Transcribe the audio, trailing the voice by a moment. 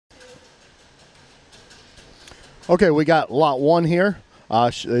Okay, we got lot one here.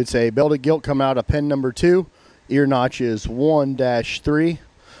 It's a belted gilt coming out of pen number 2. Ear notch is 1-3.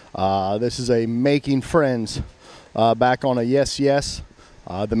 This is a Making Friends back on a Yes Yes.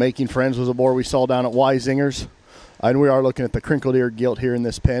 The Making Friends was a boar we saw down at Weisinger's. And we are looking at the crinkled ear gilt here in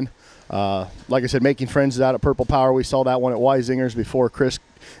this pen. Like I said, Making Friends is out at Purple Power. We saw that one at Weisinger's before Chris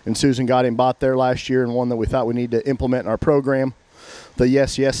and Susan got him bought there last year, and one that we thought we need to implement in our program. The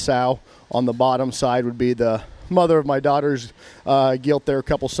Yes Yes sow on the bottom side would be the mother of my daughter's gilt there a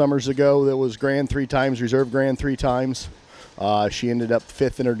couple summers ago that was Grand 3 times, Reserve Grand 3 times. She ended up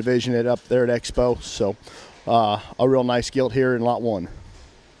 5th in her division up there at Expo. So a real nice gilt here in lot 1.